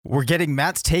We're getting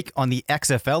Matt's take on the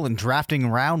XFL and drafting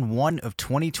round 1 of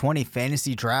 2020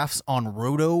 fantasy drafts on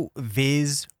Roto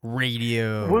Viz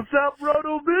Radio. What's up,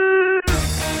 Roto Viz?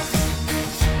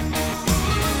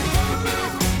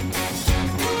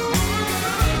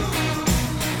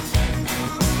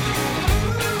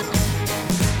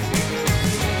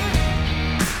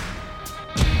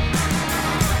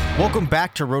 Welcome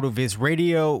back to RotoViz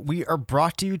Radio. We are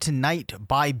brought to you tonight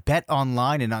by Bet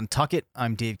Online and Untuckit.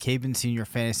 I'm Dave Cabin, Senior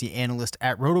Fantasy Analyst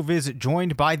at RotoViz,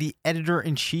 joined by the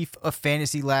Editor-in-Chief of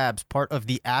Fantasy Labs, part of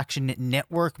the Action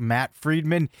Network, Matt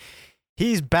Friedman.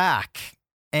 He's back.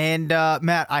 And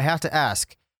Matt, I have to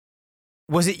ask,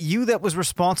 was it you that was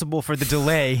responsible for the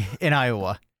delay in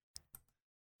Iowa?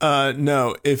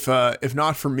 No, if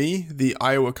not for me, the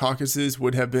Iowa caucuses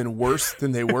would have been worse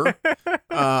than they were.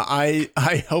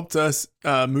 I helped us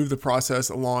move the process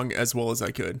along as well as I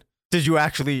could. Did you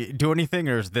actually do anything,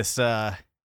 or is this? No,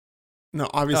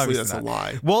 obviously that's not a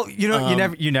lie. Well,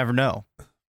 you never know.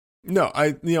 No,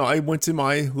 I went to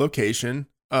my location.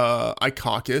 I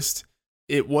caucused.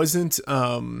 It wasn't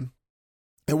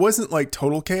like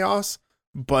total chaos.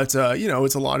 But,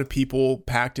 it's a lot of people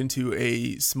packed into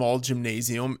a small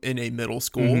gymnasium in a middle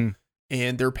school,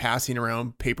 and they're passing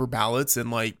around paper ballots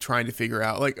and like trying to figure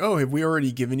out like, oh, have we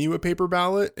already given you a paper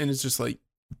ballot? And it's just like,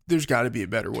 there's got to be a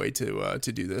better way to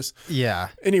do this. Yeah.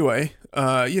 Anyway,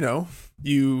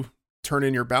 you turn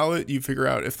in your ballot, you figure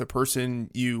out if the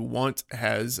person you want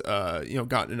has,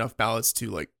 gotten enough ballots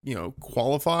to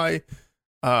qualify.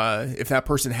 If that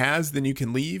person has, then you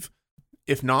can leave.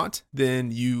 If not,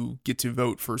 then you get to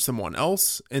vote for someone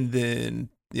else, and then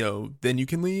you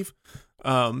can leave.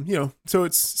 So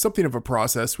it's something of a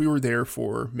process. We were there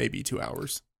for maybe 2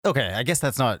 hours. Okay, I guess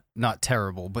that's not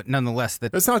terrible, but nonetheless,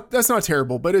 that's not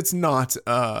terrible, but it's not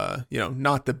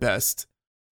not the best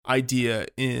idea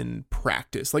in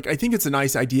practice. Like, I think it's a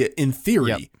nice idea in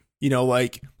theory. Yep.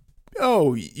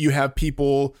 You have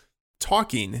people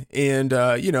talking, and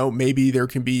maybe there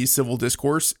can be civil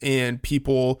discourse, and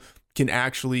people can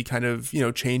actually kind of,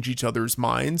 change each other's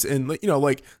minds. And,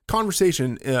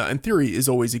 conversation in theory is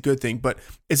always a good thing, but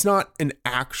it's not an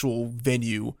actual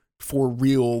venue for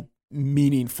real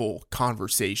meaningful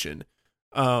conversation.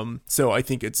 So I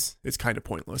think it's kind of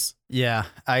pointless. Yeah,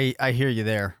 I hear you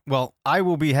there. Well, I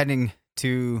will be heading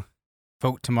to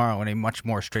vote tomorrow in a much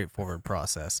more straightforward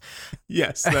process.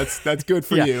 Yes, that's good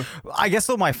for you. I guess,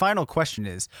 though, my final question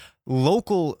is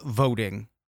local voting,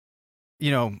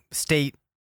 state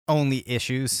only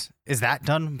issues. Is that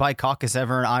done by caucus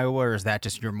ever in Iowa, or is that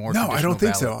just your more No, I don't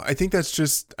think ballot? so. I think that's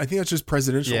just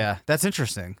presidential. Yeah, that's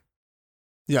interesting.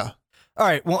 Yeah. All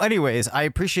right. Well, anyways, I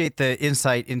appreciate the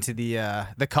insight into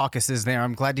the caucuses there.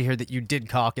 I'm glad to hear that you did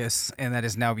caucus and that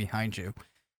is now behind you.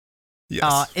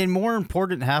 Yes. In more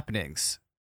important happenings,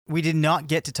 we did not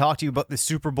get to talk to you about the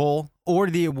Super Bowl or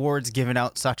the awards given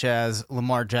out, such as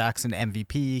Lamar Jackson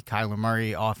MVP, Kyler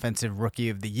Murray Offensive Rookie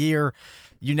of the Year.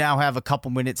 You now have a couple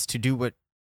minutes to do what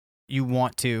you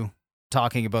want to,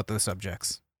 talking about those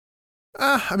subjects.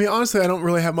 Honestly, I don't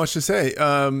really have much to say.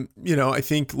 I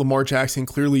think Lamar Jackson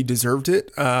clearly deserved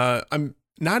it. I'm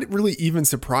not really even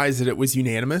surprised that it was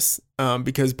unanimous,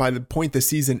 because by the point the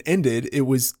season ended, it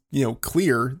was,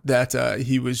 clear that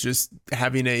he was just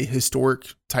having a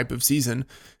historic type of season.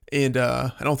 And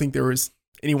I don't think there was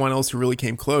anyone else who really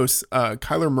came close.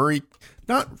 Kyler Murray,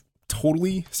 not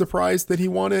totally surprised that he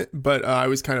won it, but I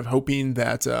was kind of hoping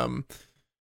that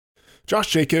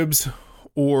Josh Jacobs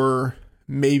or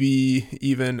maybe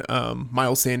even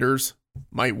Miles Sanders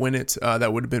might win it.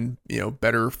 That would have been,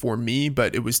 better for me,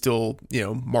 but it was still,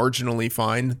 marginally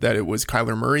fine that it was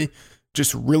Kyler Murray.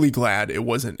 Just really glad it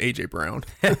wasn't AJ Brown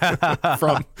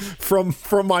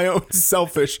from my own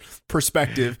selfish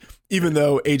perspective, even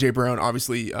though AJ Brown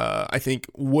obviously, I think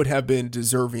would have been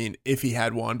deserving if he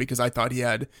had won, because I thought he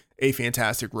had a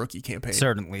fantastic rookie campaign.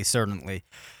 Certainly.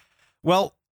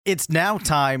 Well, it's now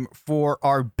time for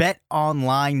our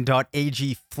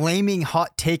BetOnline.ag flaming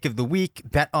hot take of the week.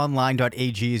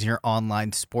 BetOnline.ag is your online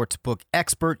sportsbook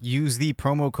expert. Use the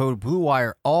promo code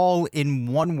BlueWire, all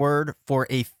in one word, for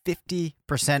a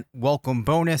 50% welcome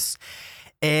bonus.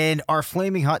 And our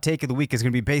flaming hot take of the week is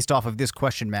going to be based off of this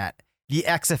question, Matt. The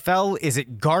XFL, is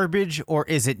it garbage or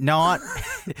is it not?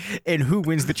 And who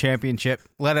wins the championship?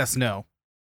 Let us know.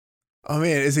 Oh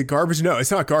man, is it garbage? No, it's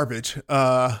not garbage.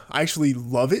 I actually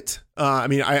love it.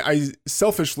 I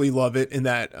selfishly love it in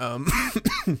that,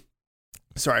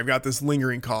 sorry, I've got this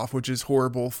lingering cough, which is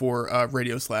horrible for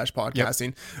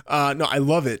radio/podcasting. Yep. No, I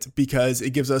love it because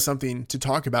it gives us something to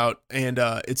talk about, and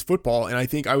it's football. And I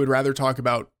think I would rather talk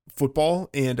about football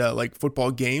and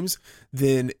football games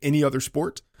than any other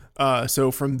sport.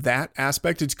 So from that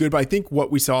aspect, it's good. But I think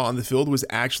what we saw on the field was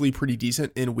actually pretty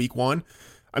decent in week 1.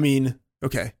 I mean,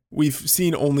 okay, we've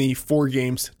seen only 4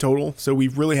 games total, so we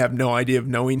really have no idea of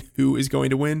knowing who is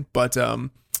going to win. But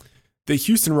the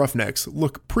Houston Roughnecks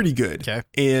look pretty good. Okay.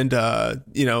 And,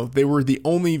 they were the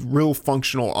only real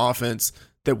functional offense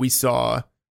that we saw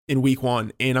in week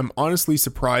 1. And I'm honestly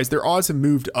surprised. Their odds have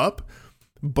moved up,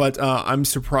 but I'm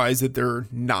surprised that they're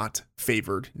not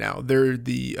favored now. They're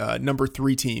the number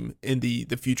 3 team in the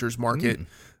futures market.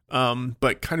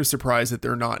 But kind of surprised that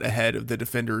they're not ahead of the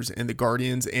Defenders and the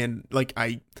Guardians. And like,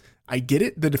 I get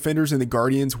it. The Defenders and the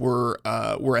Guardians were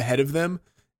ahead of them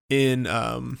in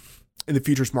the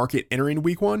futures market entering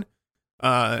week 1.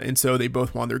 And so they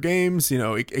both won their games.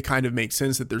 It kind of makes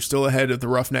sense that they're still ahead of the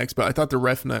Roughnecks, but I thought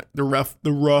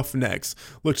the Roughnecks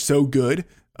looked so good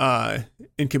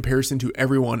in comparison to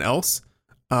everyone else.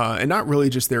 And not really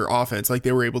just their offense. Like,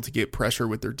 they were able to get pressure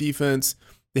with their defense.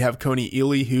 They have Coney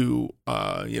Ely, who,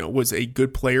 was a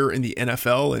good player in the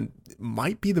NFL and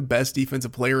might be the best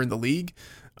defensive player in the league.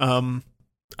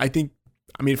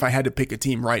 If I had to pick a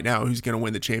team right now who's going to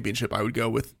win the championship, I would go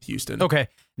with Houston. Okay.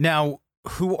 Now,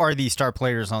 who are the star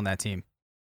players on that team?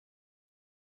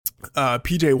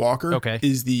 PJ Walker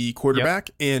is the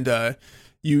quarterback, and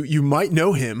you might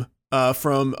know him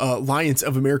from Lions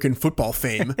of American Football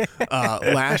fame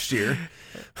last year.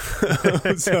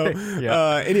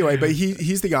 Anyway, but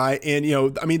he's the guy. And,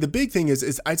 the big thing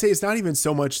is I'd say it's not even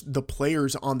so much the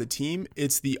players on the team.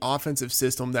 It's the offensive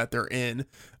system that they're in.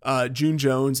 June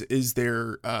Jones is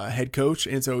their head coach.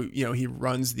 And so, he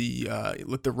runs the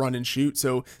run and shoot.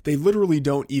 So they literally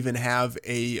don't even have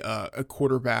a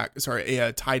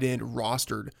tight end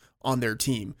rostered on their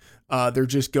team. They're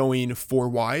just going 4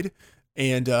 wide.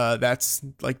 And that's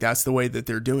the way that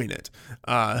they're doing it,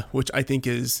 which I think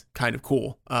is kind of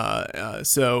cool.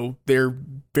 So they're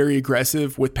very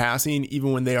aggressive with passing.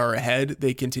 Even when they are ahead,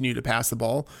 they continue to pass the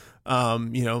ball.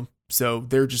 So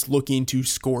they're just looking to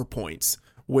score points,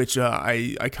 which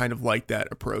I kind of like that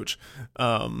approach.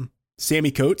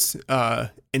 Sammy Coates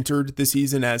entered the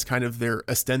season as kind of their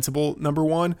ostensible number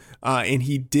 1, and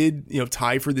he did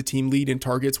tie for the team lead in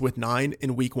targets with 9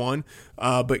 in week 1.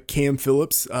 But Cam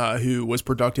Phillips, who was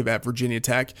productive at Virginia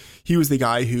Tech, he was the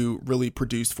guy who really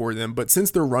produced for them. But since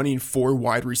they're running 4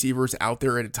 wide receivers out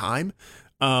there at a time,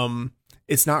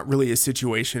 it's not really a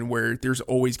situation where there's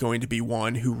always going to be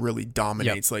one who really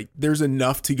dominates. Yep. Like, there's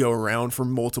enough to go around for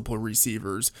multiple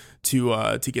receivers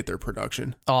to get their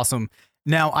production. Awesome.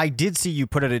 Now, I did see you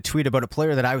put out a tweet about a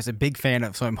player that I was a big fan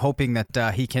of, so I'm hoping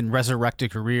that he can resurrect a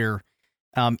career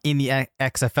in the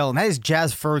XFL, and that is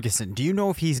Jazz Ferguson. Do you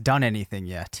know if he's done anything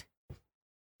yet?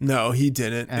 No, he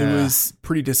didn't. It was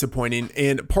pretty disappointing,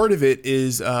 and part of it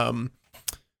is the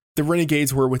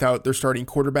Renegades were without their starting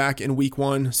quarterback in week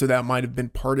 1, so that might have been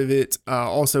part of it.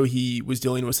 Also, he was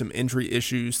dealing with some injury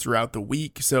issues throughout the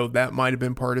week, so that might have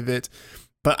been part of it.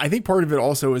 But I think part of it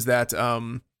also is that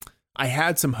I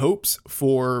had some hopes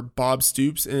for Bob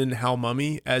Stoops and Hal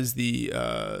Mumme as the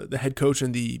head coach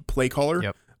and the play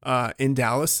caller in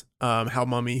Dallas. Hal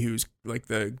Mumme, who's like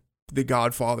the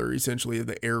godfather essentially of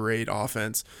the air raid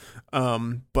offense.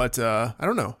 But I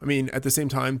don't know. I mean, at the same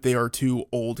time, they are 2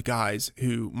 old guys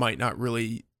who might not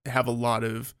really have a lot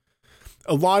of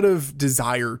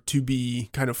desire to be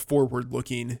kind of forward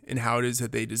looking in how it is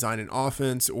that they design an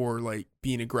offense or like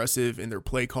being aggressive in their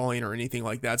play calling or anything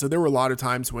like that. So there were a lot of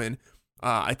times when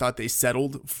I thought they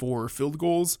settled for field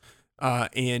goals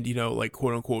and, like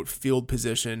quote unquote field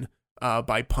position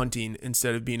by punting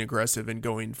instead of being aggressive and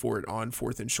going for it on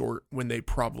 4th and short when they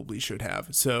probably should have.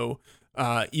 So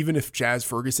even if Jazz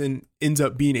Ferguson ends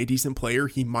up being a decent player,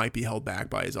 he might be held back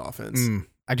by his offense.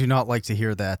 I do not like to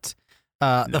hear that.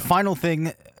 No. The final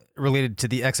thing related to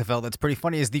the XFL that's pretty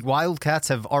funny is the Wildcats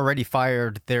have already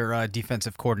fired their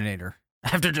defensive coordinator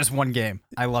after just 1 game.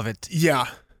 I love it. Yeah.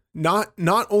 Not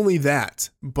only that,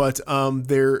 but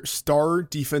their star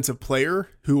defensive player,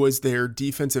 who was their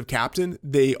defensive captain,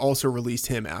 they also released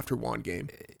him after 1 game.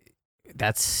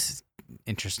 That's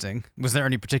interesting. Was there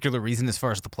any particular reason as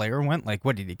far as the player went? Like,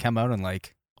 what did he come out and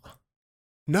like?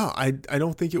 No, I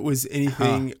don't think it was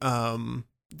anything.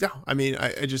 Yeah, I mean, I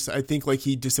think like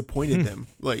he disappointed them.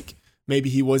 Like maybe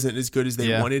he wasn't as good as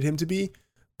they wanted him to be.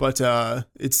 But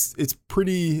it's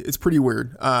pretty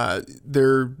weird.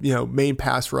 Their main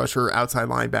pass rusher, outside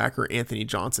linebacker Anthony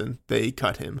Johnson, they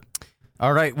cut him.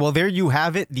 All right, well there you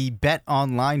have it. The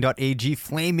BetOnline.ag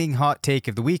flaming hot take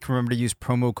of the week. Remember to use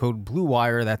promo code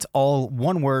BlueWire. That's all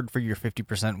one word for your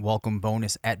 50% welcome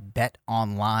bonus at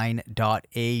BetOnline.ag.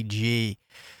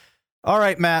 All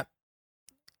right, Matt.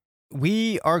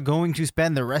 We are going to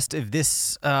spend the rest of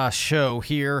this show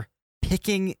here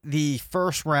picking the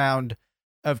first round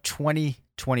of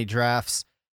 2020 drafts,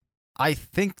 I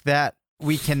think that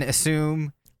we can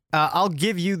assume. I'll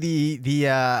give you this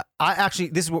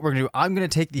is what we're gonna do. I'm gonna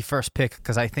take the first pick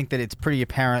because I think that it's pretty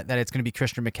apparent that it's gonna be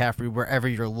Christian McCaffrey wherever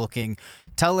you're looking.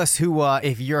 Tell us who,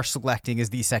 if you're selecting,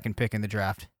 is the second pick in the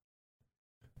draft.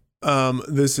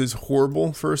 This is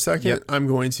horrible for a second. Yep. I'm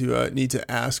going to need to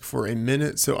ask for a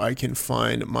minute so I can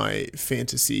find my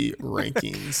fantasy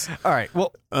rankings. All right.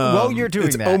 Well, while you're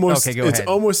doing that, okay, go ahead. It's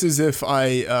almost as if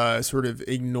I sort of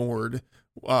ignored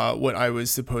what I was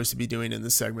supposed to be doing in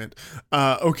this segment.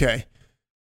 Okay.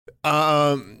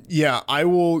 Yeah, I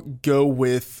will go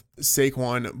with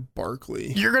Saquon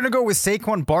Barkley. You're gonna go with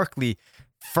Saquon Barkley.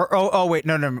 Wait,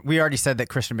 no. We already said that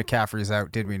Christian McCaffrey is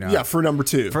out, did we not? Yeah, for number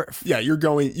 2.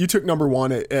 You took number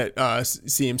 1 at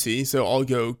CMC, so I'll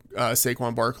go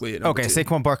Saquon Barkley at number 2. Okay,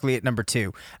 Saquon Barkley at number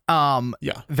 2.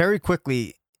 Yeah. Very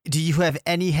quickly, do you have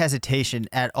any hesitation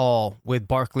at all with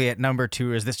Barkley at number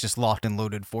 2, or is this just locked and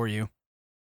loaded for you?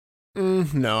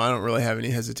 No, I don't really have any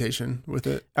hesitation with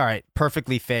it. All right,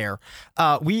 perfectly fair.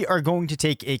 We are going to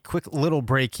take a quick little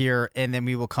break here, and then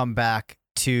we will come back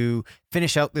to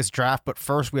finish out this draft. But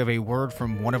first, we have a word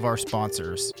from one of our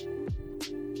sponsors.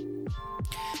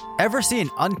 Ever see an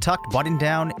untucked button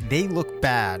down? They look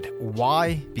bad.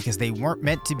 Why? Because they weren't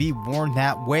meant to be worn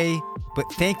that way. But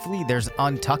thankfully, there's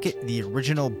Untuck It, the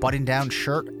original button down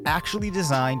shirt actually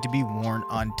designed to be worn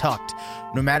untucked.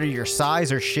 No matter your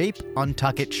size or shape,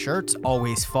 Untuck It shirts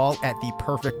always fall at the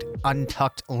perfect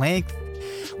untucked length.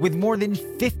 With more than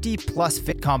 50 plus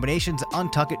fit combinations,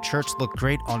 Untuck It shirts look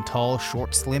great on tall,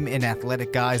 short, slim, and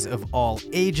athletic guys of all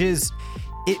ages.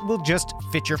 It will just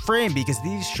fit your frame because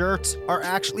these shirts are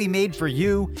actually made for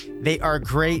you. They are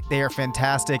great. They are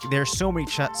fantastic. There's so many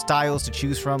styles to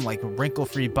choose from, like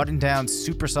wrinkle-free button-downs,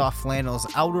 super soft flannels,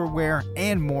 outerwear,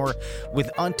 and more. With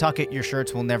Untuck It, your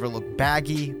shirts will never look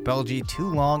baggy, bulgy, too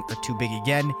long, or too big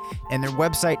again. And their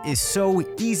website is so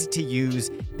easy to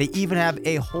use. They even have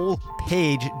a whole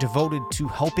page devoted to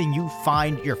helping you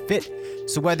find your fit.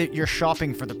 So whether you're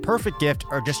shopping for the perfect gift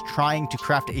or just trying to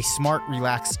craft a smart,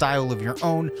 relaxed style of your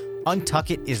own, Untuck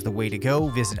It is the way to go.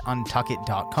 Visit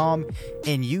untuckit.com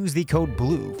and use the code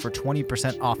BLUE for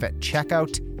 20% off at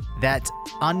checkout. That's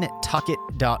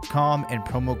untuckit.com and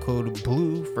promo code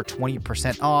BLUE for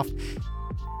 20% off.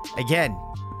 Again,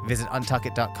 visit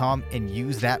untuckit.com and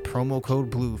use that promo code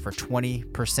BLUE for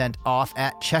 20% off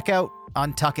at checkout.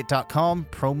 Untuckit.com,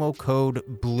 promo code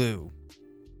BLUE.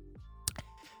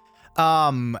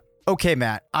 Okay,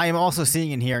 Matt, I am also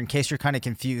seeing in here, in case you're kind of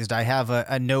confused, I have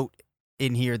a note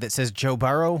in here that says Joe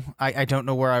Burrow. I don't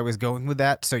know where I was going with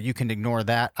that, so you can ignore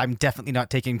that. I'm definitely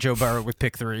not taking Joe Burrow with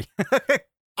pick 3.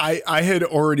 I had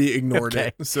already ignored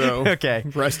it, so okay.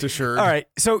 Rest assured. All right,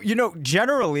 so,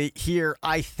 generally here,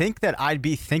 I think that I'd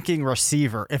be thinking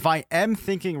receiver. If I am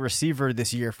thinking receiver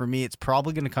this year, for me, it's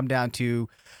probably going to come down to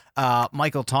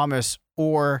Michael Thomas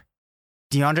or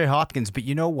DeAndre Hopkins, but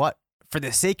you know what? For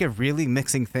the sake of really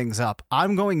mixing things up,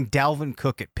 I'm going Dalvin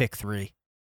Cook at pick 3.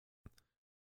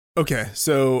 Okay,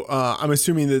 so I'm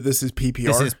assuming that this is PPR.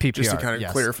 This is PPR. Just to kind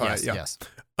of clarify. Yes.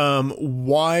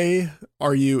 Why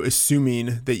are you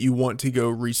assuming that you want to go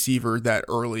receiver that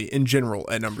early in general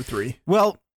at number 3?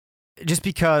 Well, just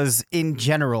because in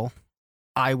general,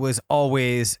 I was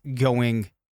always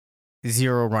going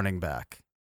 0 running back.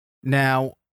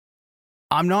 Now,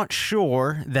 I'm not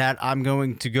sure that I'm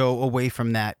going to go away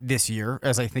from that this year,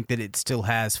 as I think that it still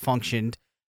has functioned,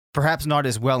 perhaps not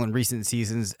as well in recent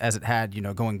seasons as it had,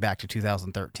 going back to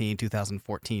 2013,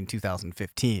 2014,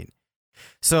 2015.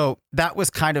 So that was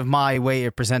kind of my way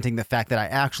of presenting the fact that I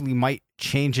actually might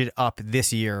change it up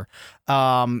this year,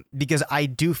 because I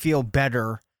do feel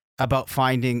better about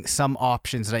finding some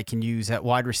options that I can use at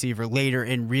wide receiver later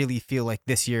and really feel like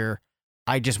this year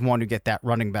I just want to get that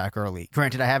running back early.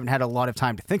 Granted, I haven't had a lot of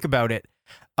time to think about it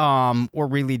or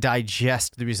really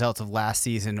digest the results of last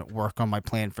season, work on my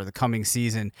plan for the coming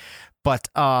season. But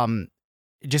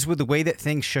just with the way that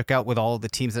things shook out with all of the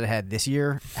teams that I had this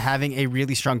year, having a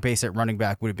really strong base at running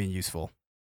back would have been useful.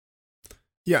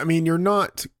 Yeah, I mean, you're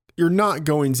not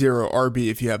going 0 RB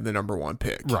if you have the number 1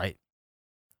 pick. Right.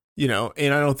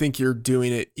 And I don't think you're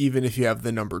doing it even if you have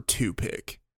the number 2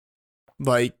 pick.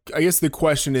 Like, I guess the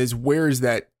question is, where is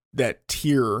that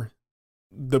tier,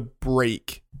 the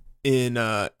break in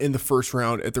the first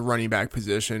round at the running back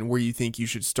position where you think you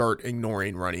should start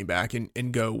ignoring running back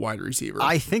and go wide receiver?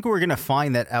 I think we're going to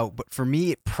find that out, but for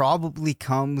me, it probably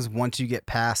comes once you get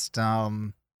past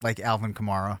like Alvin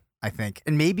Kamara, I think,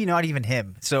 and maybe not even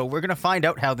him. So we're going to find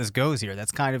out how this goes here.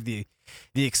 That's kind of the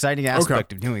exciting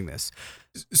aspect of doing this.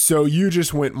 So you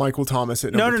just went Michael Thomas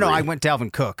at number 3. No, I went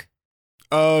Dalvin Cook.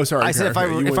 Oh, sorry. I said if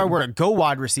I were to go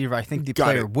wide receiver, I think the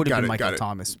player would have been Michael it.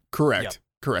 Thomas. Correct. Yep.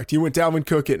 Correct. You went Dalvin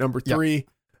Cook at number 3. Yep.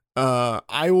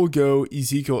 I will go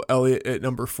Ezekiel Elliott at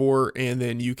number 4, and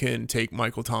then you can take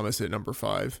Michael Thomas at number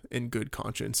 5 in good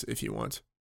conscience if you want.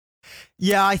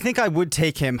 Yeah, I think I would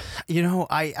take him. You know,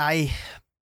 I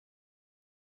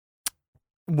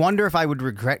wonder if I would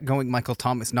regret going Michael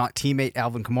Thomas, not teammate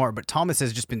Alvin Kamara, but Thomas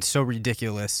has just been so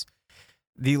ridiculous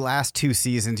the last 2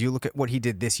 seasons. You look at what he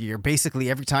did this year. Basically,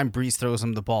 every time Breeze throws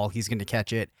him the ball, he's going to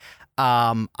catch it.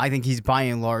 I think he's by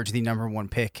and large the number 1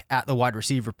 pick at the wide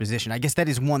receiver position. I guess that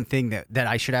is one thing that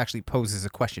I should actually pose as a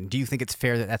question. Do you think it's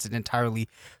fair that that's an entirely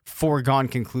foregone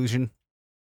conclusion?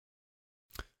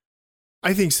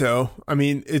 I think so. I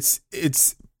mean,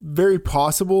 it's very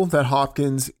possible that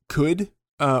Hopkins could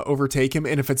overtake him,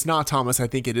 and if it's not Thomas, I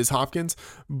think it is Hopkins.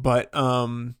 But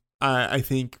I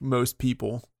think most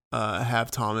people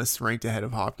have Thomas ranked ahead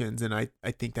of Hopkins, and I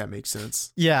think that makes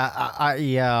sense. Yeah,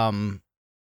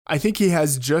 I think he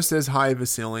has just as high of a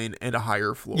ceiling and a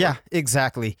higher floor. Yeah,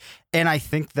 exactly. And I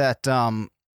think that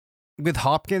with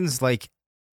Hopkins, like,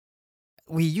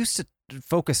 we used to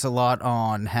focus a lot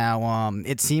on how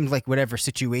it seemed like whatever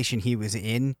situation he was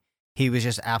in, he was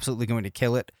just absolutely going to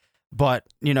kill it. But,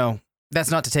 you know, that's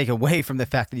not to take away from the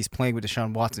fact that he's playing with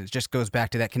Deshaun Watson. It just goes back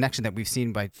to that connection that we've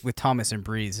seen with Thomas and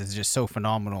Breeze is just so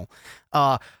phenomenal.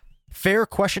 Fair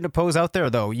question to pose out there,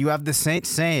 though. You have the Saints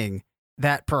saying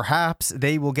that perhaps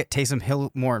they will get Taysom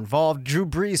Hill more involved. Drew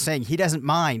Brees saying he doesn't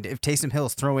mind if Taysom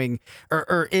Hill's throwing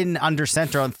or in under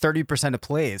center on 30% of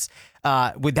plays.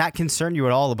 Would that concern you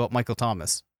at all about Michael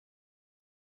Thomas?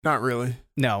 Not really.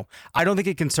 No, I don't think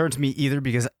it concerns me either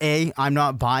because I'm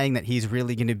not buying that he's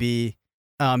really going to be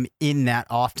in that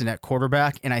often at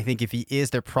quarterback. And I think if he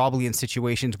is, they're probably in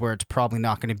situations where it's probably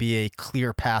not going to be a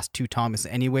clear pass to Thomas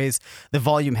anyways. The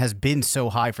volume has been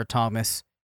so high for Thomas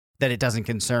that it doesn't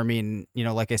concern me. And, you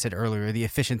know, like I said earlier, the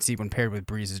efficiency when paired with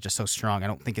Breeze is just so strong. I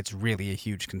don't think it's really a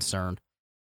huge concern.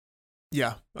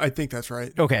 Yeah, I think that's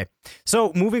right. Okay.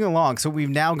 So moving along. So we've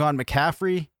now gone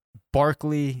McCaffrey,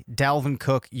 Barkley, Dalvin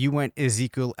Cook. You went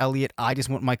Ezekiel Elliott. I just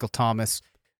went Michael Thomas.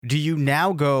 Do you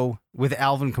now go with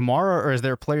Alvin Kamara, or is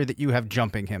there a player that you have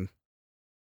jumping him?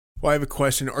 Well, I have a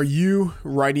question. Are you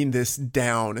writing this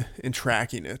down and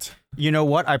tracking it? You know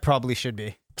what? I probably should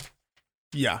be.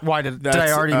 Yeah. Why did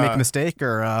I already make a mistake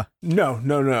or? No.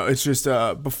 It's just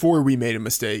before we made a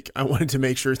mistake, I wanted to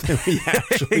make sure that we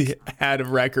actually had a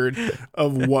record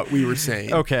of what we were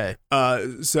saying. Okay.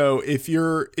 So if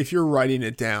you're writing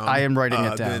it down, I am writing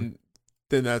it down.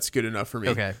 Then that's good enough for me.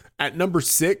 Okay. At number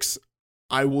 6,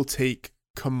 I will take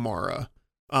Kamara.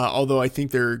 Although I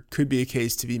think there could be a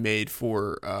case to be made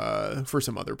for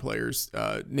some other players,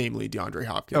 namely DeAndre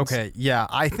Hopkins. Okay. Yeah.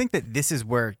 I think that this is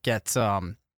where it gets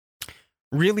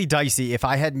really dicey if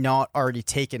I had not already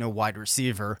taken a wide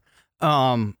receiver.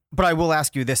 But I will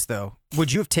ask you this, though.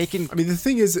 Would you have taken... I mean, the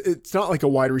thing is, it's not like a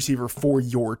wide receiver for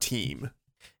your team.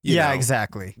 You know?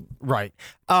 Exactly. Right.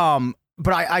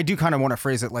 But I do kind of want to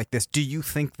phrase it like this. Do you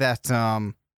think that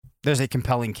there's a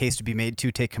compelling case to be made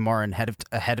to take Kamara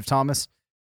ahead of Thomas?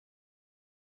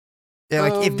 Yeah,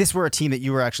 like if this were a team that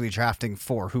you were actually drafting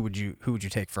for, who would you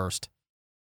take first?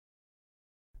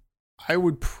 I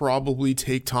would probably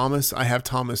take Thomas. I have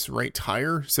Thomas ranked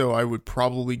higher, so I would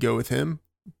probably go with him.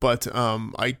 But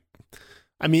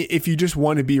I mean, if you just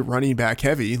want to be running back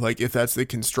heavy, like if that's the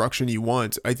construction you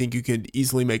want, I think you could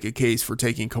easily make a case for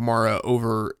taking Kamara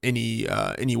over any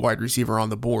wide receiver on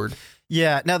the board.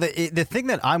 Yeah. Now the thing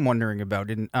that I'm wondering about,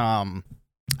 and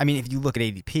I mean, if you look at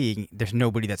ADP, there's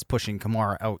nobody that's pushing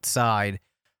Kamara outside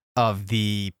of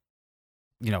the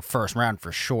first round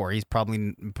for sure. He's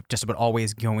probably just about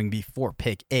always going before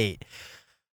pick 8.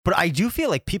 But I do feel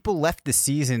like people left the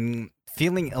season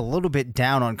feeling a little bit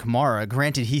down on Kamara.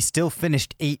 Granted, he still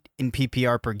finished 8 in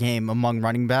PPR per game among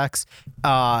running backs.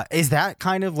 Is that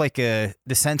kind of like the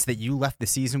sense that you left the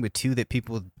season with too, that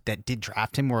people that did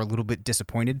draft him were a little bit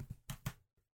disappointed?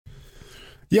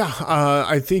 Yeah,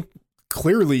 I think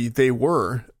clearly they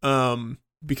were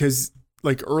because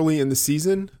like early in the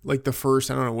season, like the first,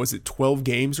 I don't know, was it 12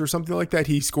 games or something like that?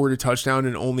 He scored a touchdown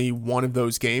in only one of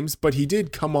those games, but he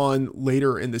did come on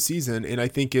later in the season. And I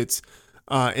think it's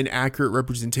an accurate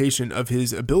representation of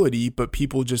his ability, but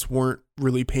people just weren't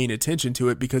really paying attention to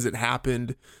it because it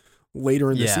happened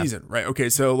later in the season, right? Okay.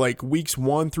 So like weeks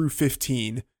 1 through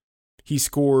 15, he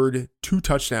scored 2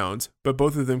 touchdowns, but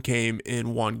both of them came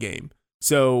in one game.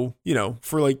 So,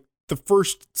 for like the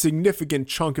first significant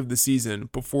chunk of the season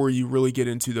before you really get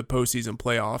into the postseason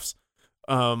playoffs,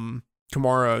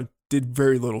 Kamara did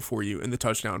very little for you in the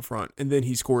touchdown front. And then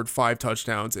he scored 5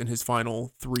 touchdowns in his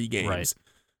final 3 games.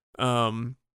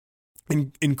 Right.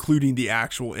 including the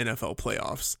actual NFL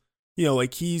playoffs. You know,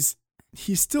 like he's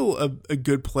still a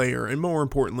good player, and more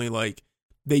importantly, like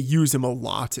they use him a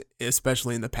lot,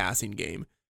 especially in the passing game.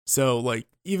 So, like,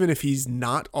 even if he's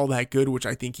not all that good, which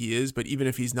I think he is, but even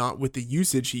if he's not, with the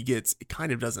usage he gets, it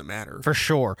kind of doesn't matter. For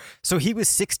sure. So he was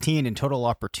 16 in total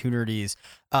opportunities,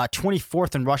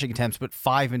 24th in rushing attempts, but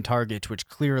 5 in targets, which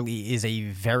clearly is a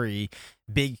very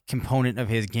big component of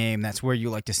his game. That's where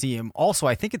you like to see him. Also,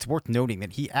 I think it's worth noting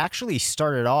that he actually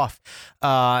started off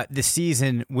the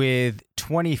season with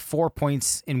 24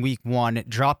 points in week 1,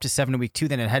 dropped to 7 in week 2,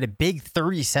 then it had a big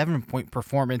 37-point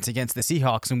performance against the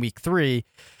Seahawks in week 3,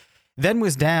 then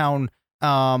was down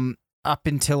up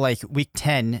until like week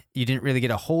 10. You didn't really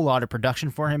get a whole lot of production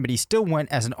for him, but he still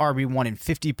went as an RB1 in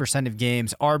 50% of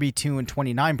games, RB2 in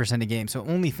 29% of games, so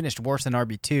only finished worse than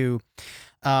RB2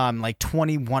 like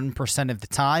 21% of the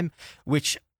time,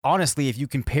 which honestly, if you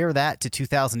compare that to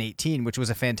 2018, which was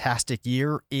a fantastic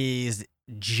year, is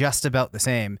just about the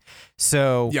same.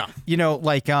 So, yeah, you know,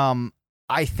 like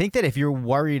I think that if you're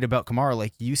worried about Kamara,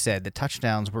 like you said, the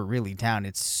touchdowns were really down.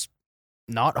 It's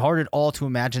not hard at all to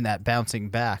imagine that bouncing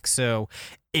back. So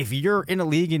if you're in a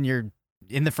league and you're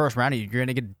in the first round and you're going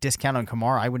to get a discount on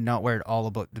Kamara, I would not worry at all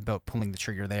about pulling the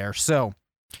trigger there. So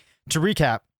to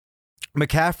recap,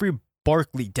 McCaffrey,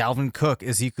 Barkley, Dalvin Cook,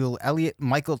 Ezekiel Elliott,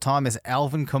 Michael Thomas,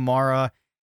 Alvin Kamara,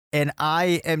 and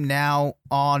I am now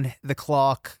on the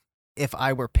clock if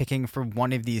I were picking for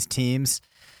one of these teams.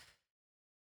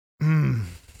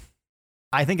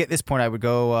 I think at this point I would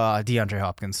go DeAndre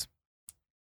Hopkins.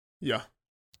 Yeah.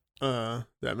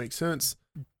 That makes sense.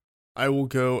 I will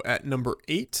go at number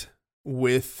 8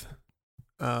 with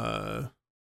I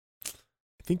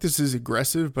think this is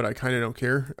aggressive, but I kind of don't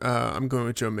care. I'm going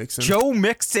with Joe Mixon. Joe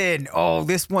Mixon. Oh,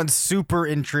 this one's super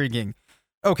intriguing.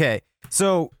 Okay,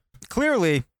 so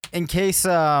clearly, in case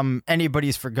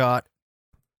anybody's forgot,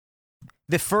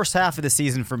 the first half of the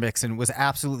season for Mixon was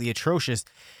absolutely atrocious.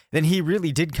 Then he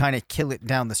really did kind of kill it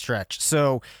down the stretch.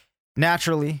 So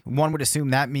naturally, one would assume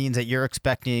that means that you're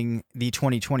expecting the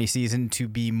 2020 season to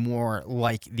be more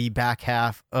like the back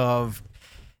half of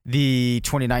the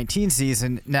 2019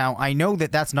 season. Now, I know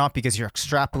that that's not because you're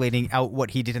extrapolating out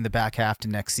what he did in the back half to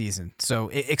next season. So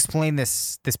explain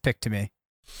this pick to me.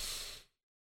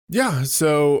 Yeah,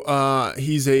 so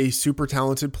he's a super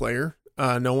talented player.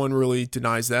 No one really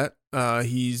denies that.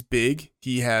 He's big.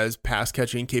 He has pass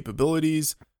catching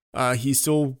capabilities. He's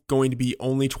still going to be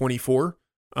only 24.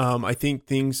 I think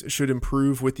things should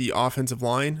improve with the offensive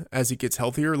line as it gets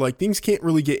healthier. Like, things can't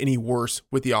really get any worse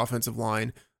with the offensive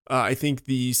line. I think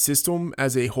the system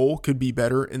as a whole could be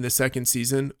better in the second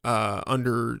season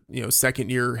under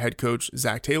second-year head coach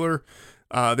Zach Taylor.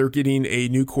 They're getting a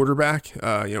new quarterback,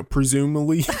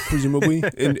 presumably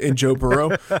in Joe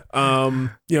Burrow.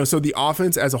 So the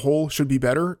offense as a whole should be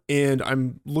better. And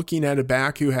I'm looking at a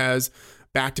back who has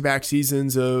back-to-back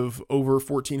seasons of over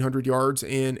 1,400 yards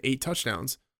and 8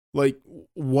 touchdowns. Like,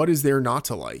 what is there not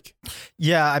to like?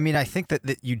 Yeah, I mean, I think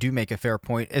that you do make a fair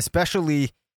point,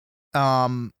 especially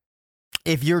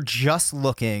if you're just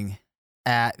looking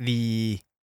at the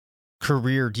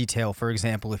career detail. For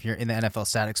example, if you're in the NFL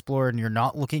Stat Explorer and you're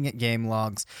not looking at game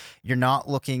logs, you're not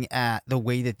looking at the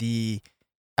way that the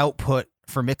output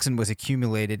for Mixon was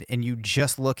accumulated, and you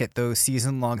just look at those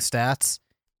season-long stats,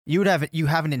 you have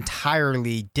an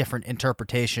entirely different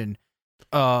interpretation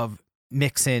of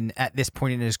Mixon at this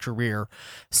point in his career.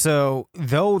 So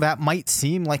though that might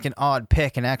seem like an odd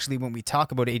pick, and actually when we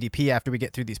talk about ADP after we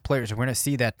get through these players, we're going to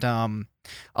see that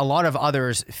a lot of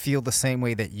others feel the same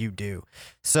way that you do.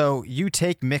 So you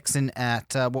take Mixon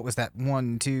at what was that?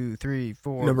 1, 2, 3,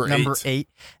 4. Number 8.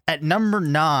 At number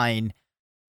 9.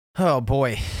 Oh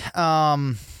boy.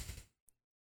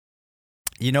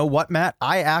 You know what, Matt?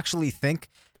 I actually think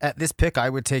at this pick I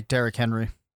would take Derrick Henry.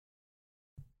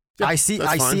 Yeah, I see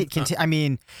it. I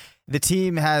mean, the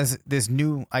team has this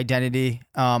new identity.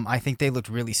 I think they looked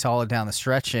really solid down the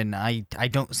stretch, and I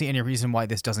don't see any reason why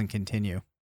this doesn't continue.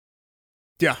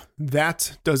 Yeah,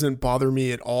 that doesn't bother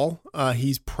me at all.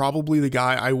 He's probably the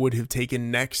guy I would have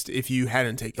taken next if you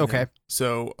hadn't taken him.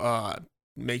 So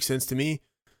makes sense to me.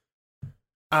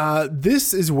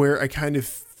 This is where I kind of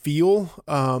feel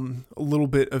a little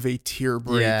bit of a tier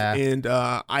break. Yeah. And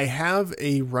I have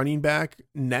a running back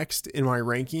next in my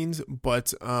rankings,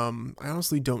 but I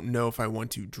honestly don't know if I want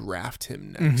to draft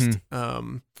him next.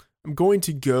 I'm going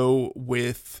to go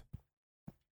with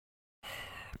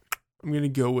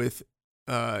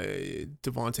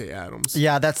Devontae Adams.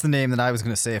 Yeah, that's the name that I was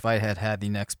going to say if I had the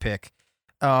next pick.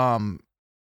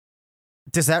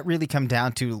 Does that really come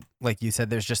down to, like you said,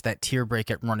 there's just that tier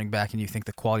break at running back, and you think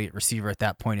the quality at receiver at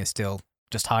that point is still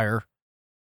just higher?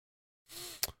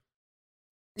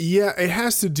 Yeah, it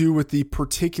has to do with the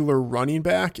particular running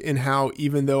back and how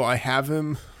even though I have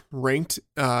him ranked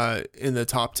in the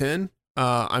top 10,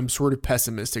 I'm sort of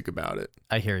pessimistic about it.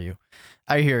 I hear you.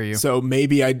 So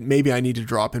maybe I need to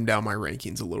drop him down my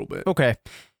rankings a little bit. Okay.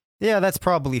 Yeah, that's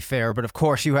probably fair, but of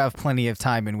course you have plenty of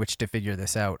time in which to figure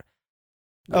this out.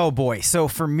 Oh boy. So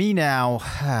for me now,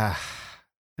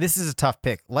 this is a tough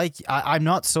pick. Like I'm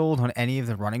not sold on any of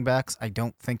the running backs. I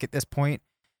don't think at this point.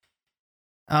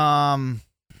 Call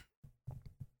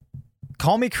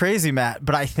me crazy, Matt,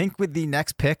 but I think with the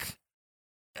next pick,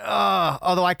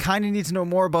 although I kind of need to know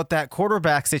more about that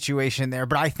quarterback situation there,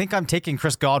 but I think I'm taking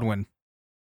Chris Godwin.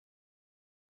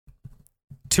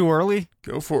 Too early?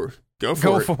 Go for it. Go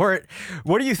for it.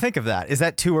 What do you think of that? Is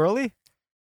that too early?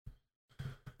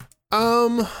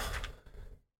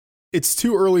 It's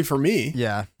too early for me.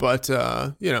 Yeah. But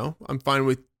I'm fine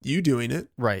with you doing it.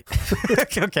 Right.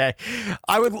 Okay.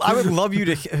 I would love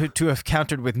you to have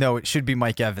countered with no, it should be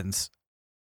Mike Evans.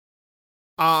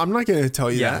 I'm not going to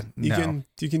tell you that. You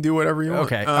can do whatever you want.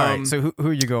 Okay. All right. So who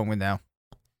are you going with now?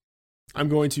 I'm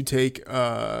going to take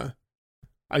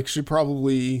I should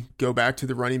probably go back to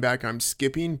the running back I'm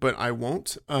skipping, but I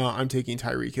won't. I'm taking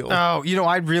Tyreek Hill. Oh,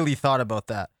 I really thought about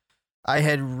that. I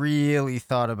had really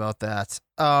thought about that.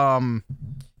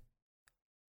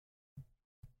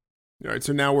 All right,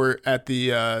 so now we're at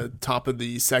the top of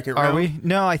the second round. Are we?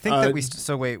 No, I think that we...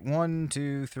 So wait, 1,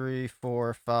 2, 3,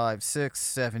 4, 5, 6,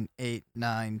 7, 8,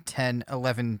 9, 10,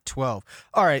 11, 12.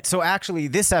 All right, so actually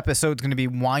this episode's going to be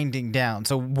winding down.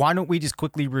 So why don't we just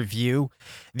quickly review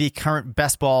the current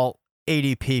best ball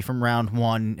ADP from round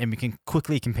 1, and we can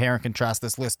quickly compare and contrast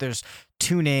this list. There's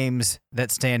 2 names that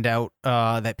stand out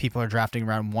that people are drafting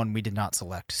round 1 we did not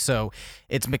select. So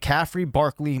it's McCaffrey,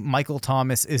 Barkley, Michael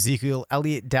Thomas, Ezekiel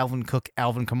Elliott, Dalvin Cook,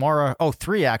 Alvin Kamara.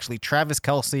 3 actually. Travis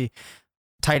Kelce,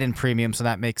 tight end premium, so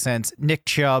that makes sense. Nick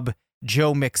Chubb,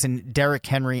 Joe Mixon, Derrick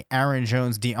Henry, Aaron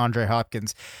Jones, DeAndre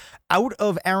Hopkins. Out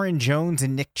of Aaron Jones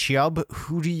and Nick Chubb,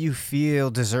 who do you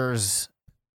feel deserves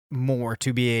more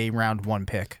to be a round 1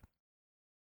 pick?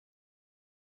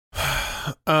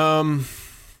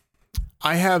 I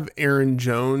have Aaron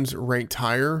Jones ranked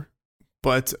higher,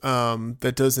 but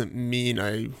that doesn't mean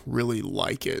I really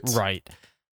like it. Right.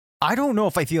 I don't know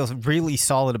if I feel really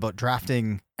solid about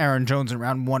drafting Aaron Jones in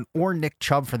round 1 or Nick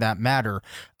Chubb for that matter.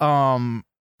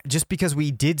 Just because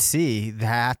we did see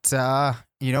that,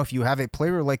 if you have a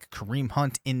player like Kareem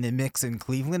Hunt in the mix in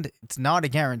Cleveland, it's not a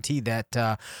guarantee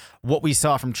that what we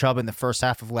saw from Chubb in the first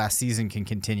half of last season can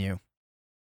continue.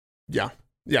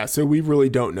 Yeah, so we really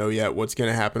don't know yet what's going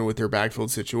to happen with their backfield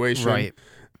situation. Right.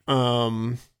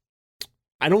 I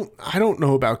don't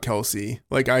know about Kelce.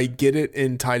 Like, I get it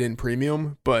in tight end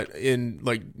premium, but in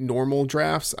like normal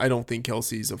drafts, I don't think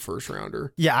Kelce's a first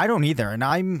rounder. Yeah, I don't either, and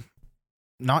I'm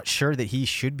not sure that he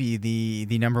should be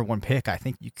the number 1 pick. I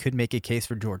think you could make a case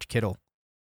for George Kittle.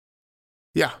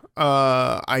 Yeah,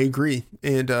 I agree,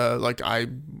 and I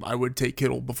would take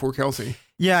Kittle before Kelce.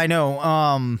 Yeah, I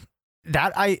know.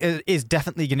 That is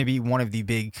definitely going to be one of the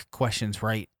big questions,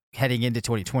 right? Heading into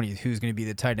 2020, who's going to be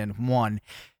the tight end 1?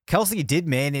 Kelce did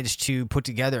manage to put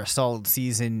together a solid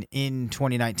season in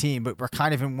 2019, but we're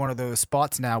kind of in one of those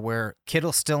spots now where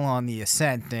Kittle's still on the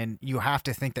ascent, and you have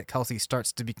to think that Kelce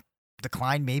starts to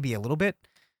decline maybe a little bit.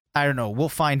 I don't know. We'll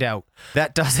find out.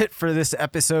 That does it for this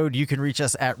episode. You can reach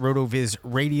us at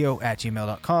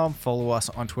rotovizradio@gmail.com. Follow us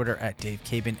on Twitter at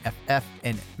DaveCabinFF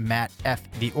and Matt F.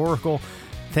 The Oracle.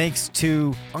 Thanks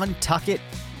to Untuck It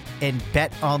and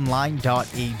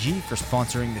BetOnline.ag for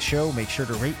sponsoring the show. Make sure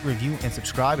to rate, review, and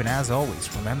subscribe. And as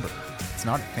always, remember, it's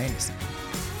not a fantasy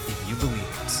if you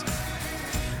believe us.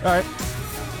 All right.